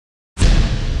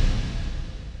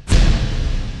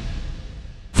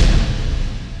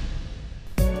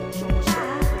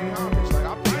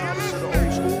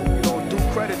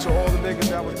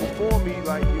me,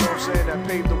 like, you know what I'm saying, that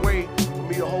paved the way for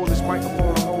me to hold this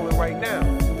microphone I'm holding right now.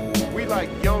 We like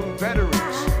young veterans,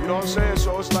 you know what I'm saying?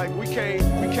 So it's like we came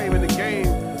in the game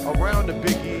around the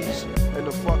Biggies and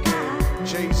the fucking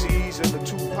Jay-Z's and the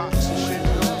Tupacs and shit, you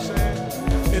know what I'm saying?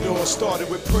 It all started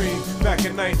with Preem, back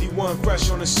in 91, fresh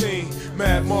on the scene.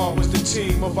 Mad Mar was the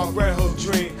team of our Red Hook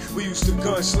dream. We used to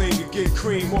gunsling and get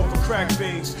cream off of crack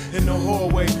beans. In the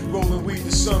hallway, rolling weed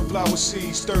to sunflower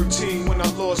seeds. 13 when I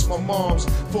lost my moms.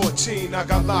 14, I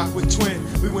got locked with twin.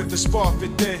 We went to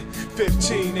Sparford then.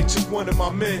 15, they took one of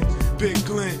my men. Big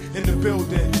Glenn in the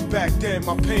building. Back then,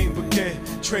 my pain began.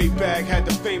 Trade bag had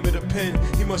the fame of the pen.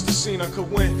 He must have seen I could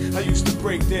win. I used to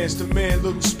break dance, the man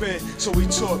Little Spin. So he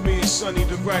taught me and Sonny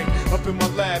to write. Up in my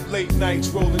lab, late nights,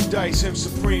 rolling dice. Him,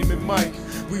 Su-Preme, and Mike.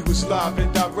 We was live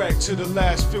and direct to the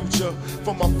last future.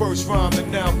 From my first rhyme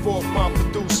and now fourth, my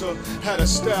producer. Had a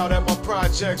style that my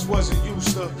projects wasn't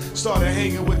used to. Started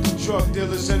hanging with the drug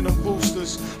dealers and them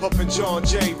boosters. Up in John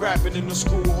Jay, rapping in the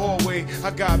school hallway.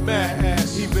 I got mad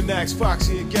ass, even asked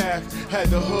Foxy and Gaff. Had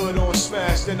the hood on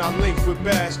smash, then I linked with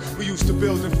Bass. We used to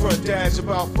build in front dads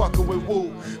about fucking with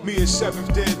Wu. Me and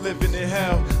Seventh did living in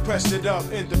hell. Pressed it up,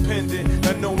 independent,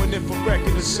 not knowing if a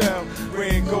record to sell.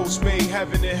 Ran Ghost made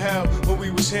heaven and hell when we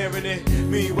was hearing it.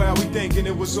 Meanwhile, we thinking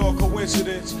it was all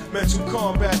coincidence. Mental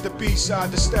combat, the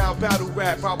B-side, the style battle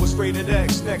rap. I was rated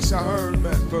X, next I heard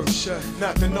my first shot.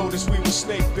 Not to notice we was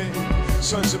snake bitten.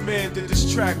 Sons of Man did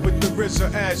this track with the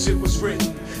RZA as it was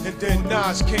written. And then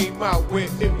Nas came out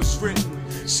with It Was Written.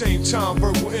 Same time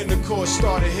verbal intercourse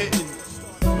started hitting.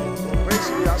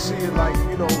 Basically, I see it like,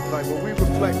 you know, like when we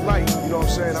reflect light, you know what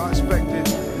I'm saying, I expect it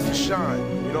to shine,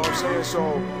 you know what I'm saying?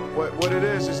 So what it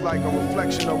is like a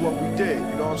reflection of what we did,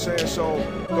 you know what I'm saying? So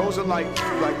those are like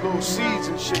little seeds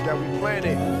and shit that we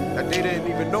planted that they didn't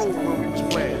even know when we was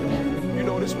planting. You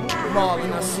know, this movement.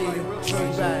 Marlon, I see you.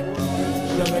 Straight back.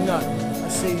 Young and Nut, I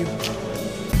see you.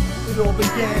 It all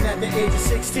began at the age of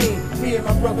 16. Me and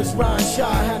my brothers Ron Shaw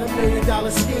had $1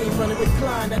 million scheme. Running with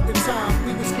Klein at the time,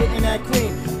 we was getting that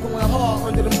cream. Going hard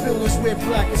under the buildings with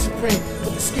Black and Su-Preme.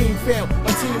 But the scheme failed,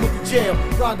 my team went to jail.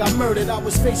 Ron got murdered, I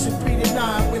was facing 3 to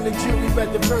 9 when the jury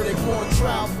read the verdict. On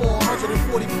trial for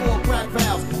 144 crack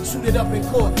vows. Suited up in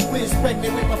court, was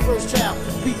pregnant with my first child.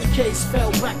 Beat the case,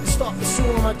 fell back to start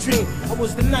pursuing my dream. I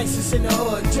was the nicest in the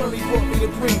hood, jury brought me to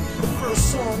Green. The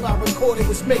first song I recorded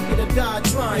was Make It or Die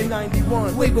Trying.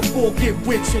 91, way before Get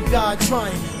Rich and Die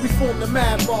Trying. We formed the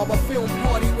Mad Mob, I filmed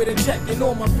Party with a Tech. In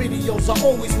all my videos, I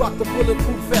always rock the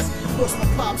bulletproof vest. Lost my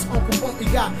pops, Uncle Bumpy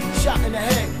got shot in the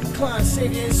head. Klein,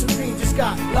 Savior, and Su-Preme just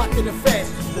got locked in the feds.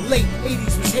 The late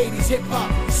 80s was Hades,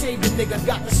 hip-hop. Saved a nigga,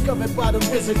 got discovered by the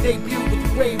RZA, debut with the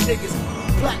Grave Niggas.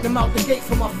 Platinum out the gate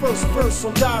for my first verse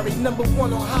on Diary.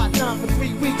 #1 on Hot 9 for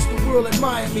 3 weeks, the world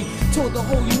admired me. Toured the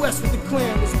whole US with the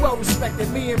clan, was well respected.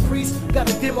 Me and Priest got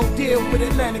a demo deal with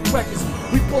Atlantic Records.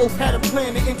 We both had a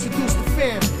plan to introduce the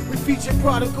fam. We featured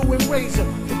Prodigal and Razah,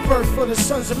 the birth for the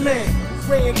Sons of Man.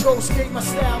 Ray and Ghost gave my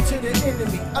style to the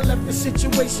enemy. I left the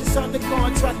situation, signed the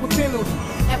contract with penalty.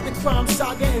 After Crime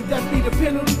Saga and Death Be the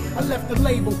Penalty, I left the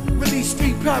label, released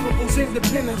Street Parables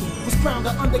independently. Was crowned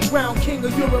the underground king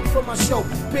of Europe for my show.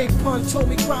 Big Pun told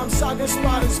me Crime Saga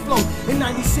inspired his flow. In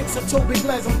 96, I told Big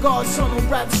Les I'm God's son on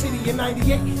Rap City. In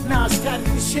 98, Nas tatted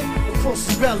this shit across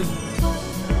his belly.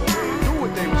 We didn't do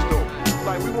what they was doing.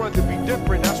 Like, we wanted to be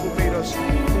different, that's what made us who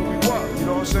we were, you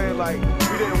know what I'm saying? Like,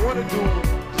 we didn't want to do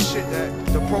the shit that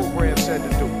the program said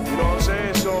to do, you know what I'm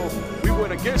saying? So we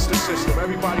went against the system,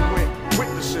 everybody went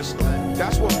with the system.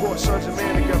 That's what brought Sons of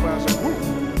Man together as a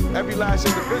group. Every last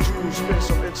individual spit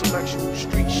some intellectual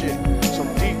street shit, some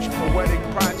deep poetic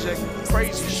project,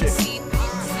 crazy shit.